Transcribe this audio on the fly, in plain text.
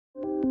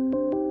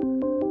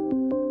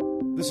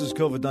This is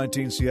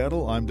COVID-19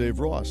 Seattle. I'm Dave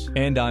Ross.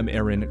 And I'm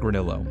Aaron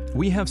Granillo.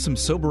 We have some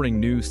sobering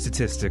new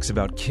statistics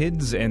about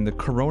kids and the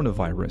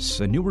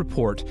coronavirus. A new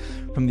report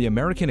from the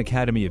American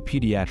Academy of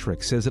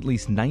Pediatrics says at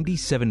least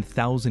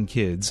 97,000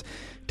 kids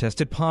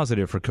tested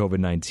positive for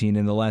COVID-19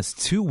 in the last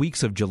 2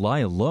 weeks of July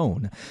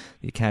alone.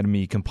 The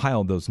Academy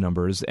compiled those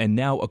numbers, and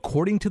now,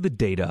 according to the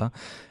data,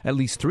 at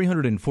least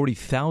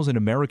 340,000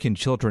 American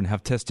children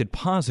have tested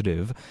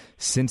positive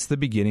since the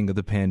beginning of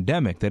the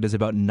pandemic. That is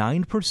about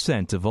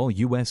 9% of all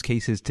U.S.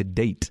 cases to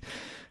date.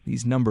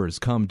 These numbers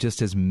come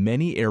just as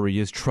many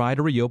areas try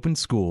to reopen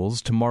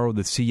schools. Tomorrow,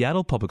 the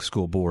Seattle Public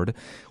School Board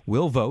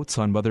will vote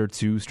on whether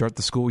to start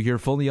the school year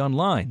fully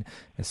online,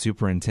 as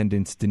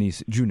Superintendent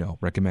Denise Juneau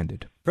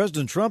recommended.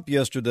 President Trump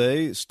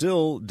yesterday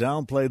still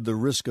downplayed the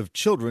risk of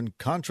children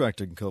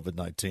contracting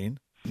COVID-19.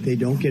 They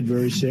don't get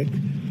very sick.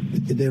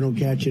 They don't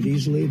catch it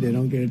easily. They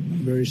don't get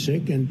very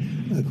sick.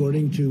 And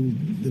according to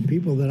the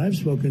people that I've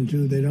spoken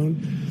to, they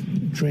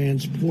don't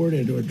transport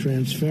it or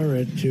transfer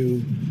it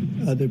to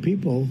other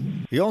people.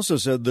 He also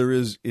said there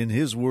is, in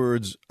his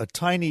words, a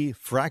tiny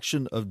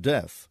fraction of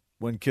death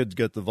when kids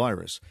get the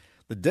virus.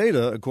 The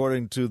data,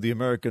 according to the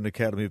American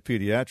Academy of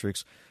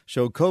Pediatrics,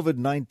 show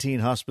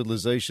COVID-19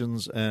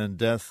 hospitalizations and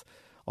death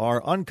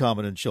are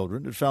uncommon in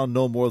children. It found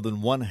no more than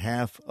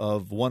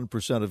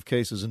 0.5% of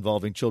cases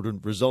involving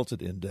children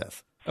resulted in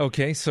death.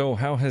 Okay, so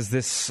how has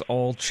this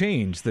all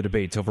changed the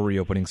debate over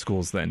reopening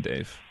schools then,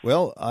 Dave?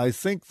 Well, I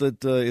think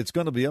that it's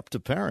going to be up to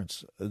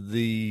parents.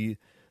 The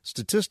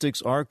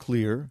statistics are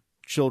clear.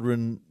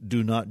 Children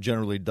do not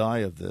generally die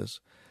of this,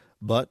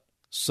 but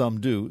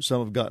some do.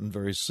 Some have gotten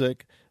very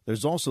sick.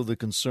 There's also the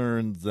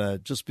concern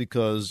that just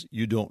because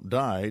you don't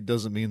die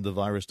doesn't mean the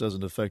virus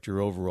doesn't affect your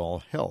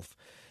overall health.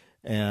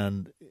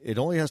 And it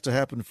only has to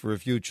happen for a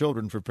few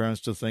children for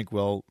parents to think,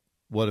 well,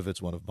 what if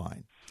it's one of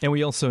mine? And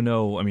we also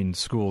know,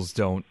 schools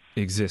don't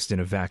exist in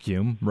a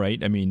vacuum, right?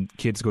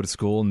 Kids go to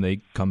school and they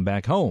come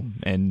back home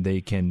and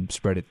they can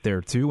spread it there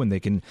too, and they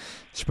can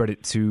spread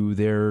it to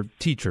their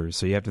teachers.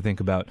 So you have to think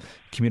about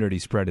community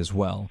spread as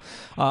well.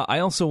 I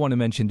also want to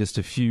mention just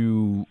a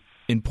few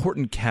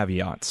important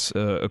caveats,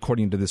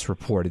 according to this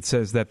report. It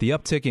says that the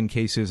uptick in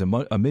cases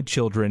amid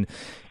children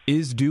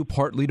is due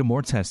partly to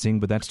more testing,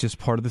 but that's just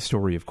part of the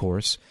story, of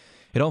course.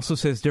 It also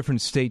says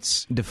different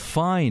states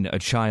define a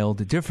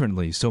child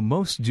differently. So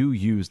most do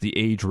use the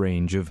age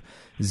range of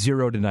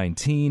 0 to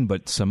 19,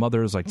 but some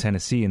others, like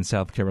Tennessee and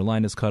South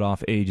Carolina's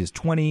cutoff age is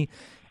 20.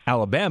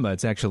 Alabama,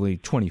 it's actually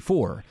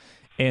 24.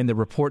 And the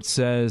report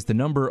says the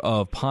number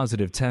of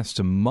positive tests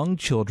among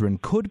children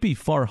could be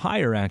far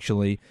higher,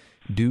 actually,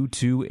 due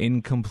to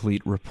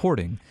incomplete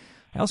reporting.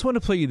 I also want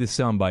to play you this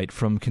soundbite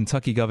from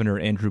Kentucky Governor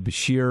Andrew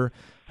Beshear.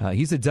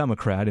 He's a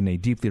Democrat in a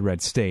deeply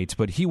red state,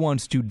 but he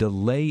wants to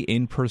delay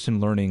in-person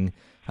learning,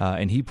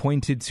 and he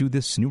pointed to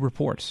this new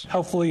report.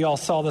 Hopefully you all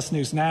saw this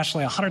news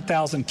nationally.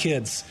 100,000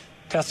 kids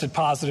tested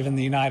positive in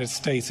the United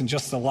States in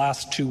just the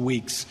last 2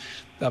 weeks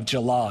of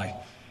July.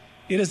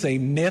 It is a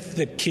myth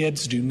that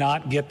kids do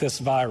not get this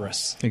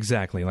virus.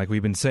 Exactly, like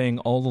we've been saying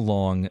all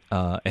along,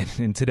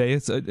 and today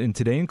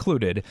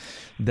included,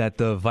 that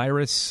the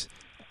virus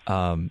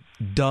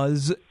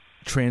does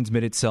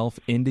transmit itself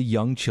into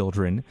young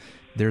children.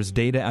 There's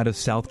data out of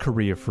South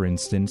Korea, for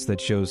instance,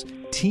 that shows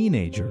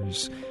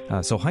teenagers,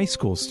 so high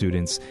school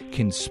students,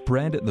 can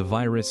spread the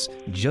virus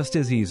just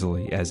as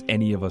easily as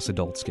any of us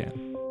adults can.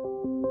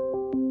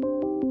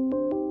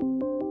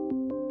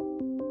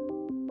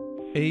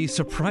 A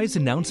surprise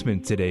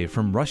announcement today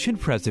from Russian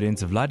President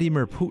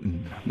Vladimir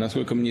Putin. That's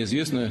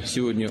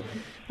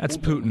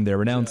Putin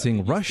there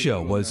announcing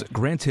Russia was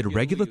granted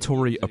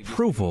regulatory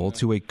approval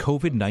to a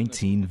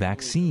COVID-19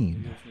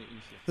 vaccine.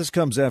 This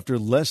comes after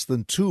less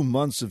than 2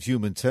 months of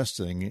human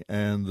testing,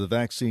 and the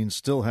vaccine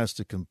still has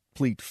to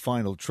complete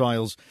final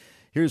trials.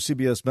 Here's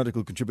CBS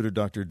medical contributor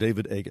Dr.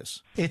 David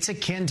Agus. It's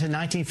akin to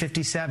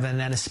 1957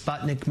 and a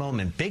Sputnik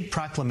moment. Big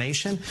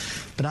proclamation,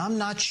 but I'm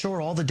not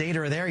sure all the data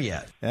are there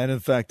yet. And in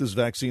fact, this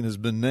vaccine has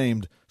been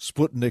named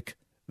Sputnik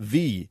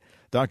V.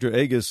 Dr.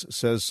 Agus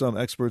says some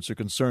experts are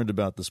concerned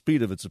about the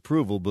speed of its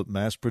approval, but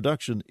mass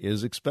production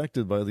is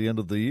expected by the end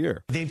of the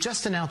year. They've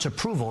just announced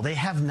approval. They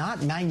have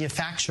not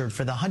manufactured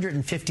for the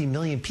 150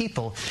 million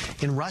people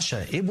in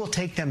Russia. It will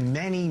take them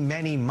many,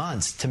 many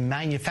months to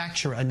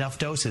manufacture enough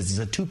doses.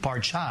 It's a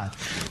two-part shot,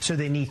 so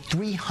they need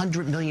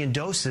 300 million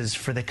doses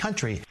for the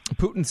country.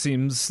 Putin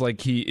seems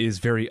like he is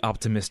very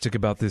optimistic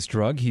about this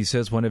drug. He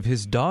says one of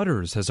his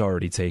daughters has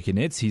already taken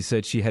it. He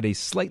said she had a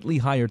slightly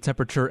higher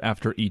temperature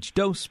after each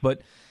dose,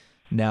 but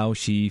now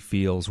she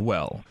feels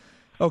well.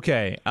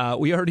 Okay,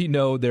 we already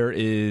know there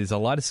is a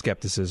lot of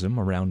skepticism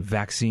around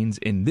vaccines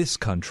in this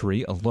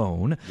country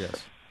alone.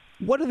 Yes.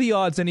 What are the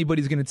odds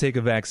anybody's going to take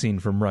a vaccine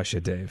from Russia,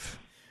 Dave?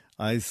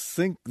 I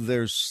think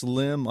they're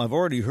slim. I've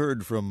already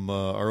heard from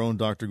our own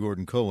Dr.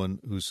 Gordon Cohen,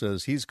 who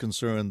says he's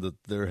concerned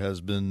that there has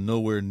been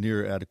nowhere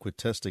near adequate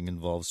testing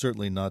involved,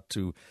 certainly not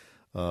to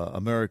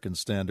American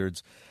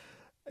standards.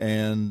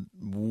 And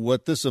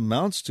what this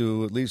amounts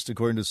to, at least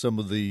according to some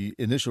of the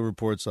initial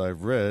reports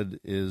I've read,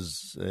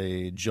 is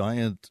a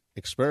giant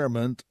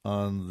experiment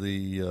on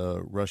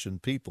the Russian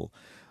people.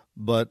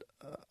 But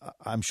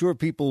I'm sure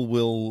people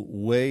will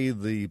weigh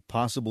the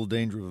possible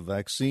danger of a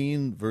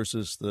vaccine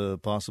versus the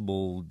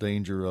possible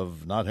danger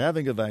of not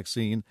having a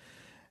vaccine,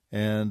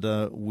 and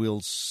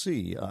we'll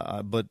see.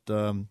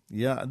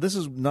 This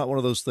is not one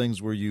of those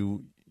things where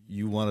you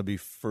want to be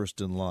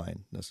first in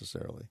line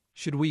necessarily.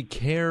 Should we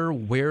care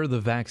where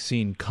the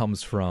vaccine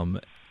comes from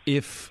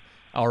if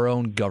our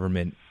own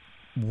government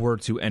were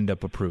to end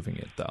up approving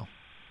it, though?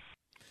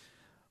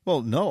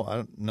 Well,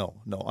 no.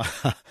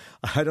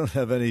 I don't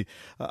have any.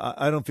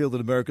 I don't feel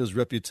that America's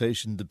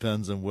reputation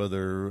depends on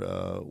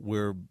whether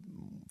we're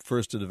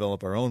first to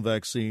develop our own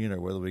vaccine, or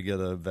whether we get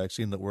a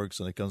vaccine that works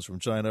and it comes from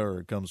China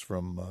or it comes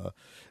from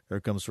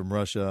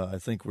Russia. I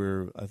think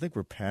we're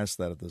past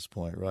that at this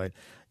point, right?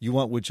 You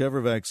want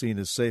whichever vaccine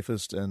is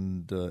safest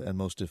and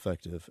most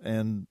effective,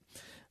 and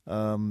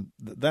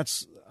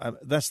that's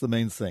the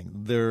main thing.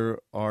 There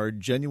are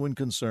genuine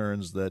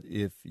concerns that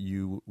if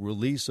you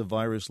release a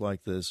virus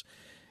like this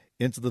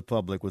into the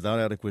public without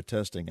adequate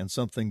testing and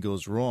something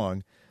goes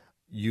wrong,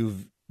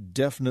 you've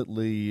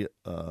definitely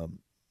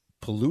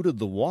polluted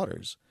the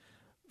waters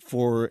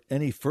for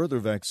any further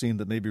vaccine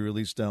that may be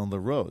released down the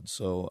road.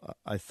 So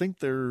I think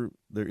there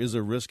is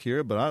a risk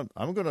here, but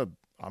I'm gonna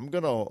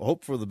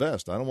hope for the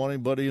best. I don't want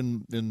anybody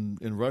in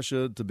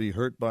Russia to be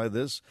hurt by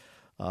this.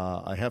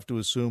 I have to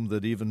assume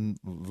that even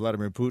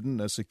Vladimir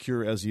Putin, as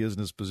secure as he is in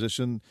his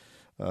position,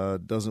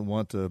 doesn't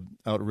want to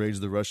outrage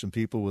the Russian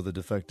people with a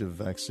defective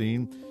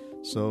vaccine.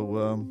 So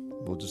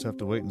we'll just have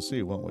to wait and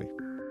see, won't we?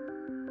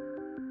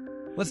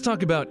 Let's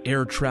talk about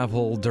air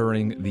travel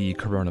during the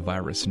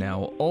coronavirus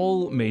now.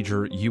 All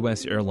major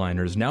U.S.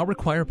 airliners now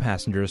require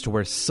passengers to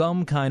wear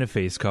some kind of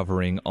face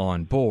covering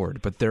on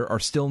board, but there are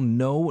still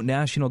no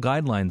national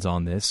guidelines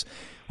on this,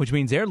 which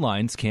means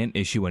airlines can't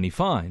issue any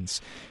fines.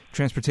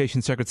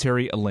 Transportation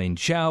Secretary Elaine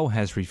Chao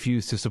has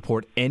refused to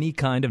support any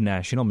kind of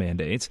national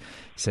mandates,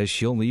 says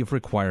she'll leave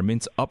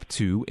requirements up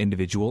to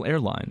individual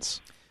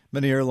airlines.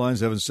 Many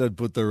airlines have instead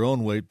put their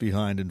own weight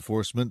behind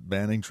enforcement,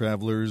 banning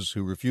travelers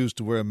who refuse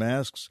to wear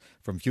masks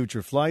from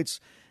future flights.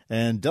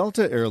 And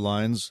Delta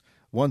Airlines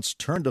once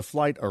turned a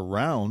flight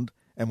around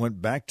and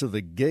went back to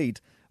the gate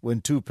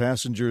when two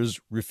passengers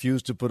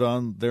refused to put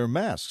on their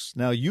masks.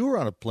 Now, you were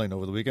on a plane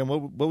over the weekend.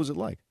 What was it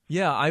like?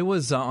 Yeah, I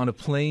was on a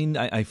plane.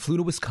 I flew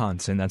to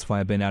Wisconsin. That's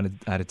why I've been out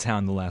of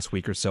town the last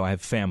week or so. I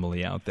have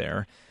family out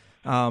there.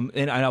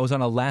 And I was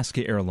on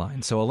Alaska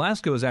Airlines. So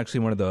Alaska was actually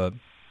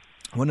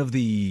one of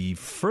the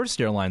first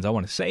airlines, I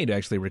want to say, to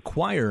actually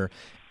require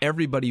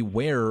everybody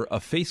wear a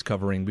face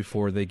covering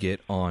before they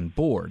get on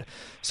board.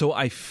 So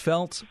I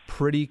felt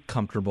pretty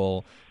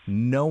comfortable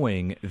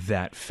knowing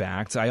that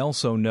fact. I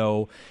also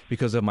know,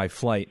 because of my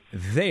flight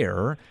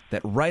there,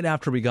 that right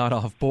after we got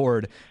off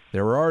board, they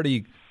were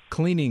already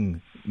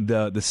cleaning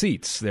the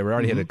seats. They were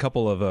already had a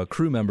couple of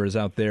crew members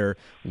out there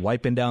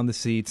wiping down the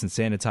seats and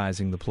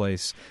sanitizing the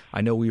place.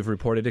 I know we've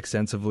reported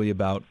extensively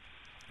about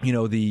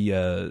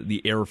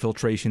the air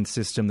filtration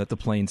system that the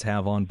planes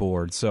have on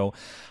board. So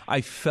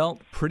I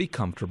felt pretty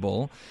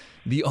comfortable.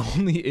 The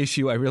only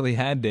issue I really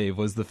had, Dave,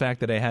 was the fact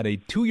that I had a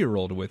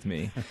 2-year-old with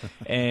me.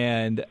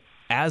 And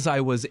as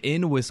I was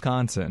in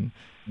Wisconsin,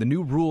 the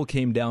new rule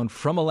came down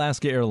from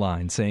Alaska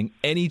Airlines saying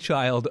any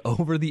child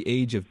over the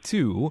age of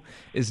 2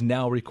 is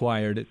now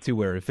required to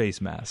wear a face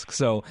mask.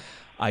 So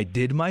I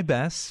did my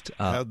best.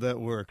 How'd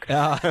that work?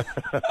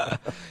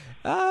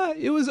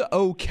 It was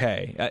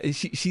okay.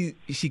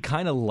 She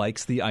kind of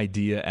likes the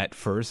idea at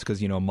first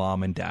because,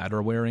 mom and dad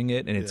are wearing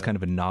it, and it's kind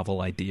of a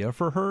novel idea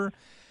for her.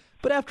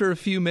 But after a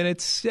few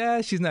minutes,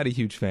 she's not a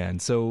huge fan.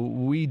 So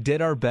we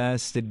did our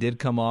best. It did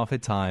come off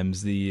at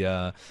times.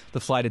 The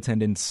flight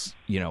attendants,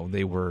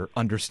 they were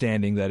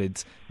understanding that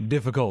it's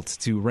difficult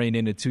to rein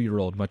in a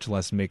 2-year-old, much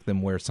less make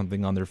them wear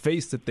something on their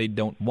face that they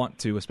don't want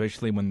to,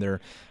 especially when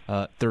they're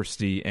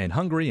thirsty and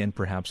hungry and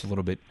perhaps a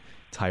little bit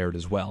tired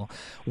as well.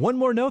 One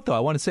more note, though.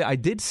 I want to say I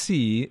did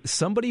see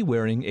somebody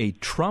wearing a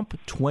Trump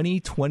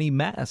 2020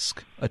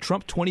 mask, a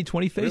Trump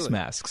 2020 face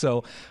mask.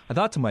 So I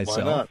thought to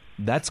myself,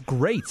 that's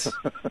great.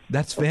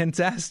 That's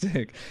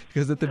fantastic.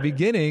 Because at the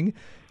beginning,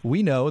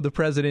 we know the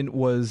president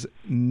was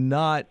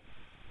not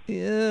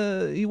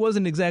he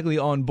wasn't exactly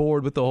on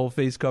board with the whole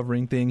face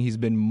covering thing. He's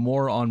been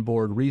more on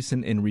board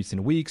in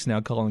recent weeks, now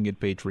calling it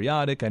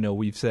patriotic. I know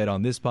we've said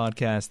on this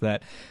podcast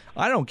that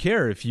I don't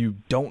care if you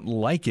don't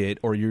like it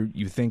or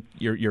you think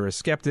you're a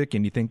skeptic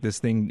and you think this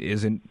thing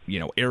isn't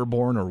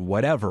airborne or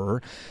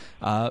whatever.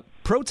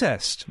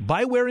 Protest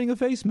by wearing a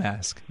face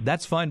mask.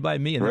 That's fine by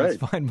me, and that's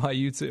fine by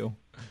you too.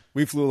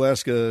 We flew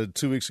Alaska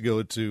 2 weeks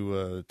ago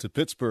to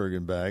Pittsburgh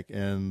and back,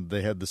 and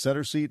they had the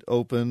center seat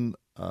open.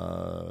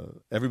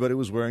 Everybody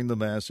was wearing the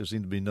mask. There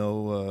seemed to be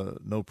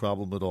no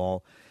problem at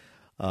all.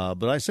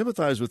 But I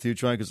sympathize with you,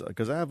 trying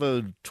because I have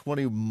a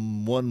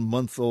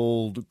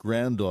 21-month-old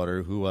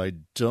granddaughter who I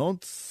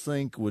don't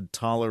think would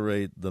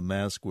tolerate the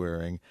mask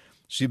wearing.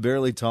 She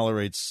barely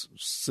tolerates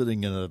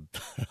sitting in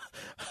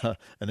an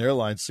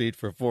airline seat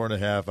for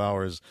 4.5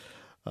 hours.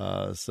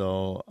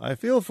 So I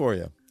feel for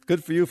you.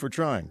 Good for you for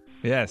trying.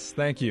 Yes,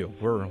 thank you.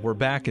 We're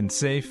back and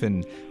safe,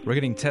 and we're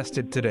getting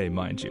tested today,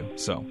 mind you.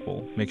 So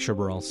we'll make sure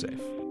we're all safe.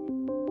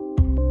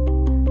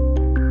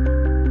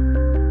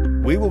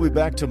 We will be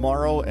back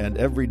tomorrow and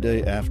every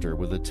day after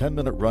with a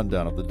 10-minute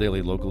rundown of the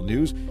daily local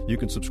news. You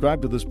can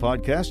subscribe to this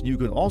podcast. You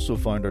can also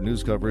find our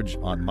news coverage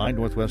on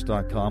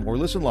mynorthwest.com or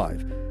listen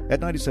live at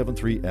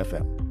 97.3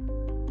 FM.